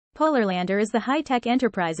Polarlander is the high-tech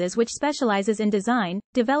enterprises which specializes in design,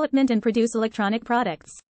 development and produce electronic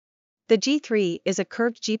products. The G3 is a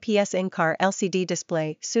curved GPS in-car LCD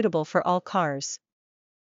display suitable for all cars.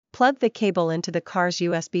 Plug the cable into the car's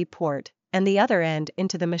USB port, and the other end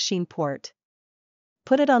into the machine port.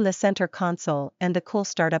 Put it on the center console and the cool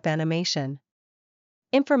startup animation.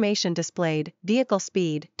 Information displayed: vehicle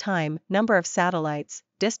speed, time, number of satellites,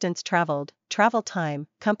 distance traveled, travel time,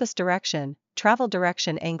 compass direction, travel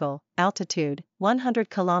direction angle, altitude, 100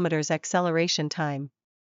 km acceleration time.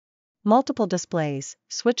 Multiple displays,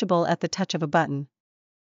 switchable at the touch of a button.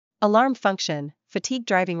 Alarm function, fatigue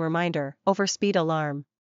driving reminder, overspeed alarm.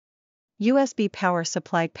 USB power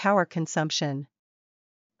supply power consumption.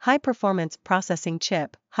 High-performance processing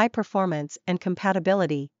chip, high performance and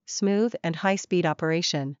compatibility, smooth and high-speed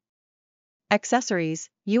operation. Accessories: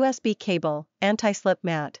 USB cable, anti-slip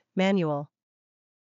mat, manual.